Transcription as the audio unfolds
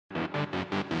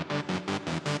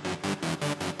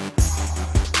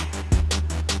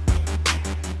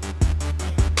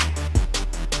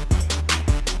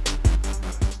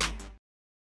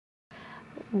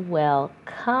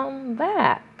Welcome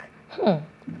back.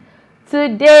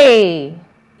 Today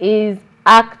is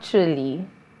actually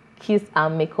Kiss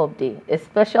and Makeup Day, a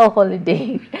special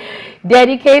holiday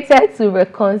dedicated to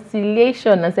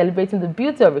reconciliation and celebrating the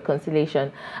beauty of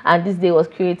reconciliation. And this day was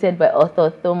created by author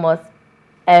Thomas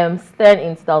Stern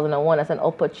in 2001 as an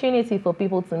opportunity for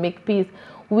people to make peace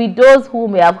with those who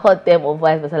may have hurt them or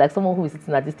vice versa, like someone who is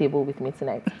sitting at this table with me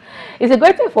tonight. It's a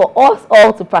great time for us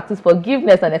all to practice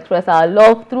forgiveness and express our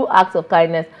love through acts of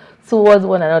kindness towards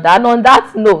one another. And on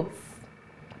that note,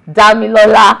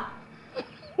 Damilola.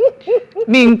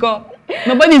 Minko.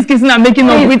 Nobody's kissing and making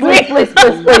up with me. Please,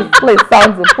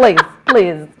 Sounds,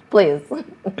 please.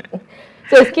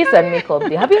 So it's Kiss and Makeup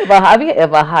Day. Have you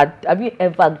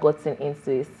ever gotten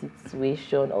into a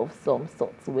situation of some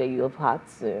sort where you have had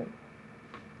to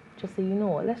just say, you know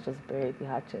what, let's just bury the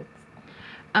hatchet?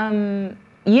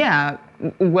 Yeah,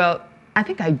 well, I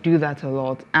think I do that a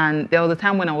lot. And there was a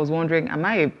time when I was wondering, am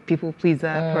I a people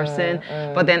pleaser person?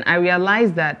 But then I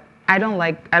realized that I don't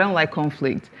like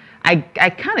conflict. I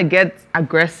kind of get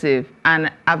aggressive,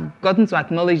 and I've gotten to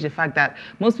acknowledge the fact that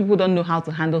most people don't know how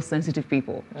to handle sensitive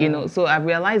people, you know. So I've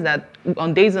realized that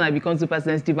on days when I become super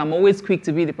sensitive, I'm always quick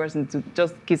to be the person to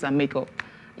just kiss and make up,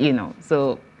 you know.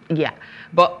 So yeah,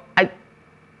 but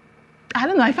I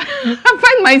don't know. I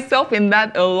find myself in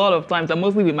that a lot of times. I'm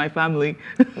mostly with my family,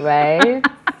 right?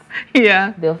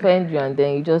 Yeah. They offend you, and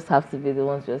then you just have to be the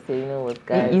ones just say, you know what,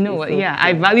 guys. You know what? Yeah,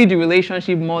 I value the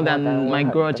relationship more than my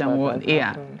grudge and what.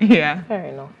 Yeah, yeah. Fair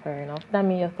enough.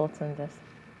 Dami, your thoughts on this?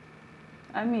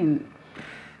 I mean,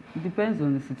 it depends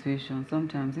on the situation.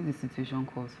 Sometimes if the situation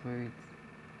calls for it,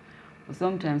 but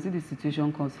sometimes if the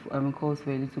situation calls for a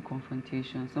little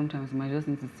confrontation, sometimes you might just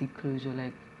need to seek closure.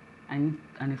 Like, I need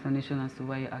an explanation as to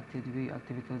why you acted the way you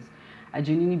acted, because I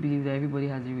genuinely believe that everybody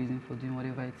has a reason for doing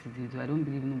whatever it is they do. I don't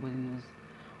believe nobody knows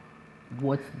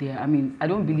what they're... I mean, I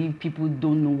don't believe people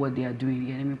don't know what they are doing.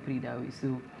 Yeah, let me put it that way.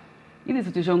 So, if the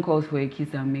situation calls for a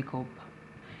kiss and makeup,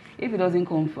 if it doesn't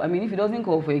call for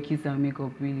a kiss and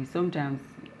makeup, really, sometimes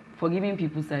forgiving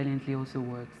people silently also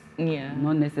works. Yeah.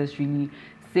 Not necessarily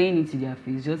saying it to their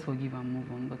face, just forgive and move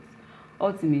on. But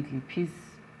ultimately, peace...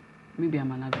 Maybe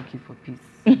I'm an advocate for peace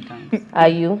sometimes. Are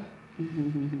you?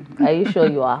 Are you sure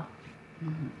you are?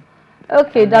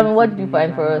 Okay, Dami, what did you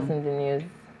find for us in the news?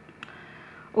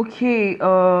 Okay,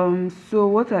 so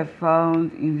what I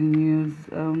found in the news,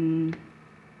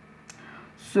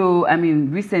 so I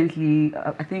mean, recently,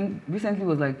 I think recently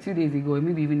was like 2 days ago, or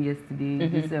maybe even yesterday,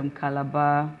 this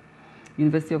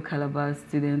University of Calabar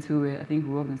students who were, I think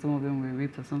some of them were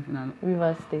raped or something.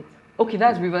 River State. Okay,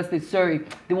 that's River State, sorry.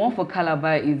 The one for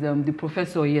Calabar is the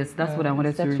professor, yes, that's what I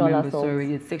wanted to remember, assault.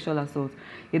 Sorry, yes, sexual assault.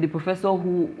 Yeah, the professor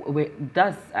who,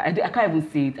 I can't even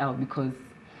say it out because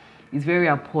it's very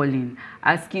appalling.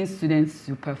 Asking students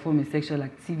to perform a sexual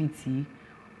activity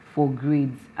for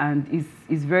grades, and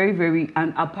it's very, very,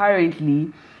 and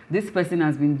apparently this person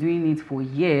has been doing it for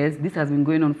years. This has been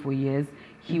going on for years.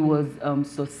 He was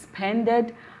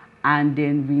suspended and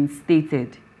then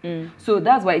reinstated. So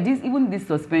that's why even this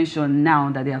suspension,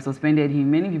 now that they have suspended him,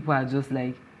 many people are just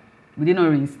like, we did not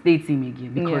reinstate him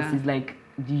again, because it's like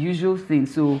the usual thing.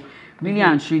 So really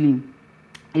and truly,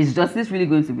 is justice really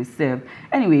going to be served?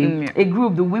 Anyway, a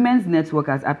group, the Women's Network,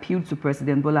 has appealed to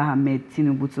President Bola Ahmed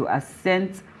Tinubu to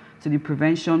assent to the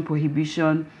Prevention,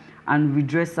 Prohibition and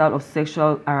Redressal of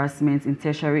Sexual Harassment in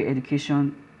Tertiary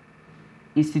Education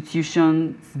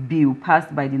Institutions Bill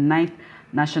passed by the 9th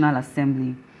National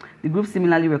Assembly. The group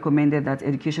similarly recommended that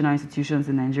educational institutions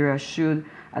in Nigeria should,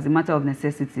 as a matter of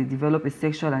necessity, develop a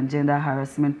sexual and gender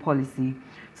harassment policy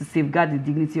to safeguard the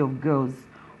dignity of girls,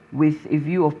 with a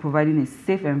view of providing a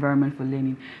safe environment for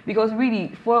learning. Because really,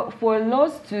 for law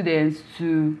students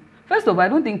to... First of all, I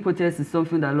don't think protest is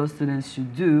something that law students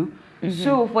should do.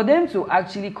 So for them to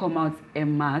actually come out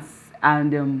en masse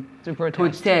and to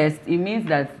protest, it means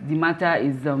that the matter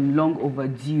is long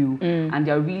overdue and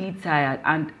they're really tired.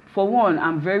 And for one,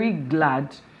 I'm very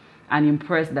glad and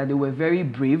impressed that they were very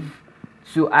brave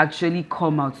to actually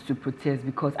come out to protest,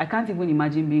 because I can't even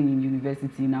imagine being in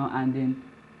university now and then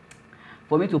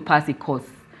for me to pass a course,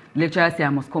 lecturer say I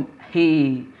must come.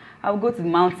 Hey, I'll go to the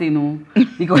mountain,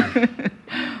 because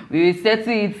we will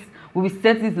settle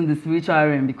it in the spiritual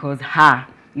realm, because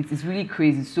it is really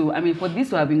crazy. So I mean, for this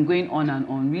to have been going on and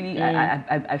on, really,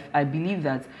 I believe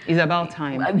that it's about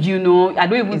time. You know, I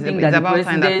don't even think that the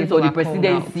president or the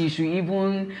presidency should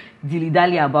even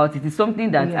dilly-dally about it. It's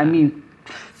something that I mean,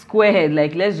 square head,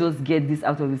 like, let's just get this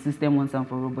out of the system once and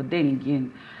for all. But then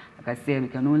again, like I said, we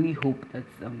can only hope that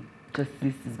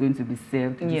justice is going to be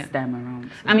served this time around. So.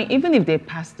 I mean, even if they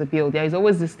pass the bill, there is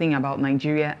always this thing about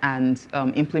Nigeria and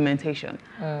implementation.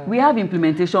 We have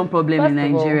implementation problem in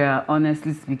Nigeria,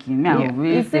 honestly speaking.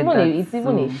 It's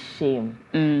even a shame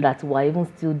that we're even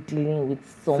still dealing with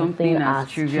something as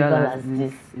trivial as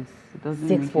this.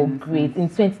 Sex for grades in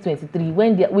 2023,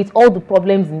 when with all the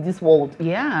problems in this world,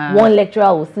 one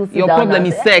lecturer will still sit your down problem and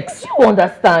is say, sex. You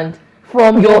understand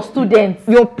from your students.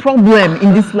 Your problem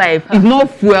in this life is not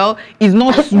fuel, is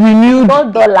not renewed,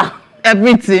 not dollar.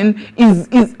 Everything is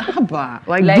haba.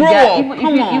 Like bro,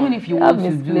 even if you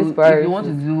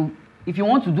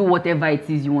want to do whatever it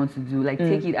is you want to do, like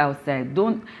take it outside.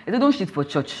 Don't shit for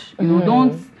church. You know,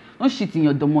 don't shit in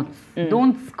your domots.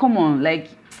 Don't come on, like.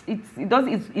 It's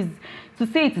to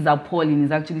say it is appalling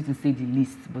is actually to say the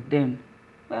least, but then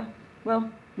well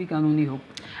we can only hope.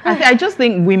 I just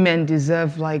think women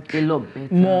deserve like a lot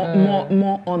better.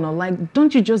 more honor. Like,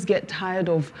 don't you just get tired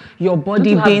of your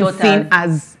body being seen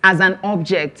as an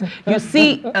object? You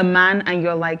see a man and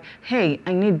you're like, hey,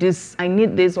 I need this,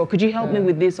 or could you help me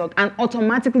with this? And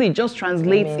automatically it just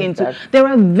translates into, there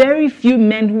are very few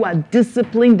men who are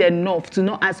disciplined enough to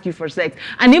not ask you for sex.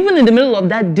 And even in the middle of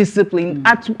that discipline,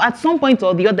 at some point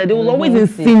or the other, they will always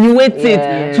insinuate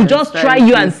it to just try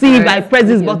you and see if I press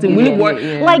this button, will it work?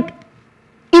 Like,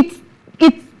 it's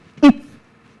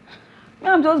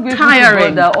I'm just grateful to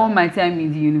God that all my time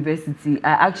in the university,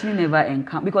 I actually never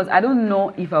encountered, because I don't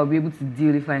know if I'll be able to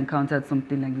deal if I encountered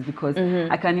something like this, because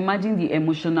I can imagine the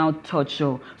emotional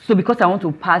torture. So because I want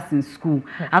to pass in school,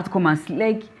 I have to come and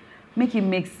like, make it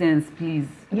make sense, please.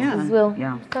 Yeah. Well,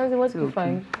 what do you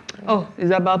find? Oh,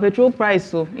 it's about petrol price,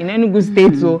 so in Enugu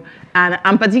State, so, and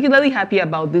I'm particularly happy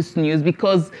about this news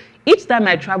because each time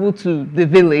I travel to the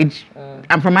village,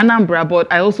 I'm from Anambra,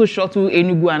 but I also shuttle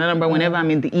Enugu and Anambra whenever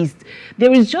I'm in the east.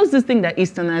 There is just this thing that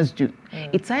Easterners do.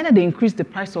 It's either they increase the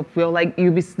price of fuel, like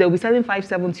they'll be selling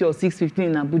 570 or 615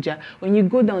 in Abuja. When you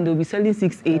go down, they'll be selling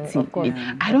 680.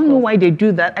 I don't know why they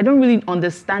do that. I don't really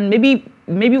understand. Maybe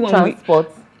when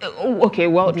transport. Okay,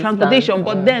 well, transportation.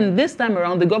 But then this time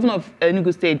around, the governor of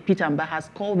Enugu State, Peter Mba,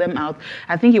 has called them out.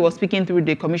 I think he was speaking through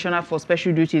the commissioner for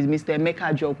special duties, Mr.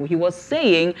 Emeka Joku. He was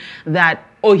saying that,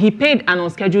 he paid an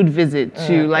unscheduled visit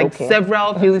to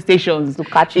several filling stations in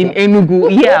Enugu.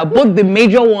 Yeah, both the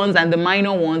major ones and the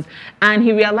minor ones. And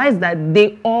he realized that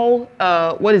they all,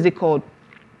 what is it called?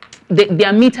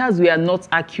 Their meters were not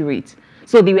accurate.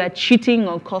 So they were cheating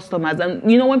on customers.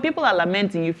 And, you know, when people are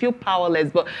lamenting, you feel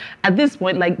powerless. But at this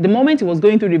point, like, the moment he was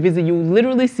going through the visit, you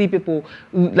literally see people,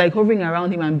 like, hovering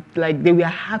around him and, like, they were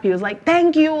happy. It was like,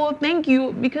 thank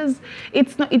you. Because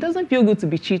it doesn't feel good to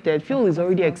be cheated. Fuel is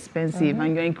already expensive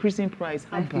and you're increasing price.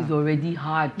 Life is already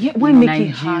hard. Yeah, why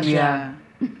make it harder?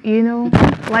 You know?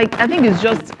 Like, I think it's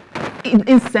just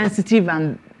insensitive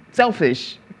and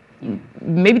selfish.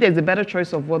 Maybe there's a better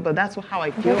choice of word, but that's how I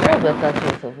feel. There's no better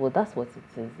choice of word. That's what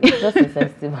it is. It's just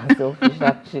insensitive and selfish,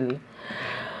 actually.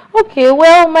 Okay,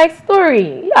 well, my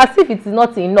story, as if it's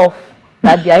not enough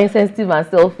that they are insensitive and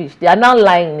selfish, they are now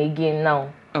lying again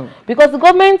now. Because the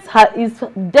government is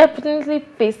definitely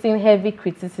facing heavy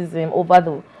criticism over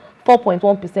the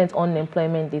 4.1%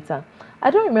 unemployment data. I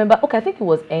don't remember. Okay, I think it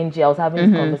was Angie I was having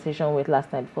this conversation with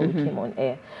last night before we came on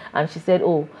air. And she said,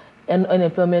 and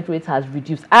unemployment rate has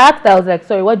reduced. I asked her, I was like,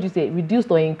 sorry, what did you say?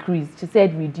 Reduced or increased? She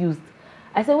said reduced.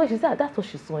 I said, well, she said, that's what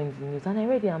she saw in the news. And I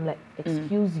read it, I'm like,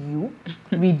 excuse you,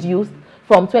 reduced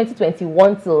from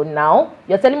 2021 till now.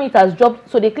 You're telling me it has dropped.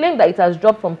 So they claim that it has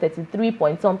dropped from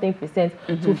 33-point-something percent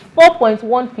to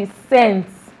 4.1%.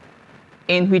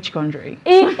 In which country?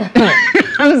 I'm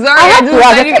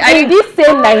sorry, in this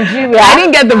same Nigeria. I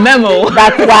didn't get the memo.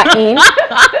 That we're in.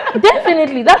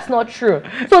 Definitely, that's not true.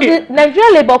 So the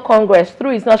Nigeria Labour Congress,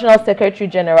 through its National Secretary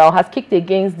General, has kicked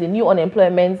against the new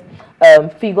unemployment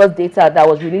figures data that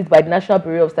was released by the National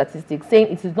Bureau of Statistics, saying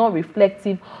it is not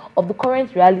reflective of the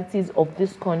current realities of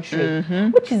this country,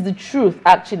 which is the truth,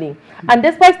 actually. And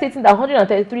despite stating that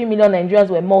 133 million Nigerians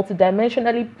were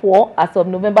multidimensionally poor as of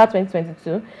November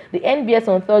 2022, the NBS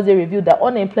on Thursday revealed that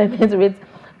unemployment rate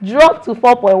dropped to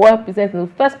 4.1% in the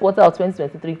first quarter of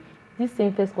 2023. This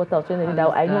same first quarter of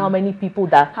 2023, I know how many people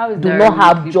that do not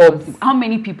have jobs. How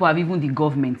many people have even the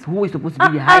government, who is supposed to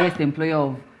be the highest employer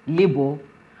of labor,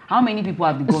 how many people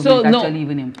have the government actually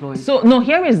even employed? So, no,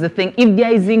 here is the thing. If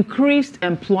there is increased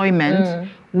employment,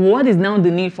 what is now the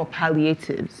need for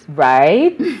palliatives?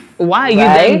 Right. Why are you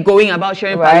then going about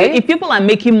sharing palliatives? If people are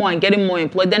making more and getting more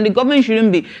employed, then the government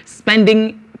shouldn't be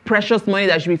spending precious money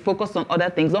that should be focused on other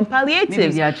things, on palliatives.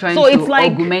 Maybe they are trying to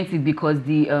augment it because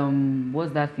the,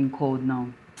 what's that thing called now?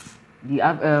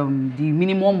 the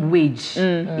minimum wage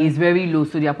is very low,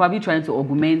 so they are probably trying to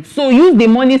augment. So use the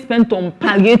money spent on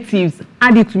palliatives,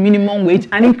 add it to minimum wage,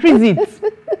 and increase it.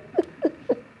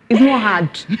 It's not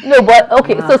hard. No, but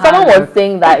okay. So someone was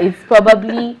saying that it's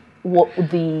probably what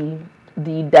the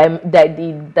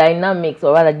dynamics,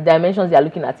 or rather the dimensions they are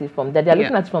looking at it from. That they are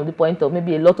looking at it from the point of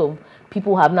maybe a lot of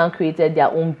people have now created their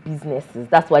own businesses.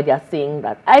 That's why they are saying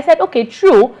that. I said, okay,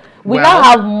 true. We now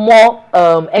have more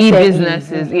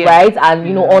e-businesses, right, and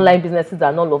you know, online businesses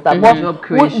and all of that. But Job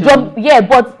creation.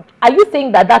 But are you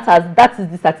saying that that is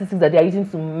the statistics that they are using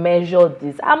to measure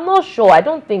this? I'm not sure. I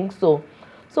don't think so.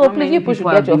 So please, people should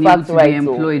get your facts right.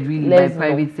 Employed really by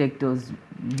private sectors,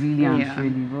 really and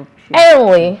truly.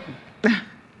 Anyway,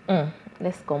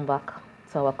 let's come back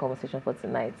to our conversation for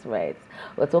tonight. Right,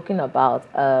 we're talking about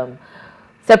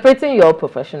separating your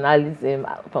professionalism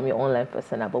from your online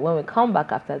persona. But when we come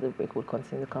back after the break, we'll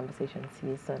continue the conversation. See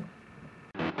you soon.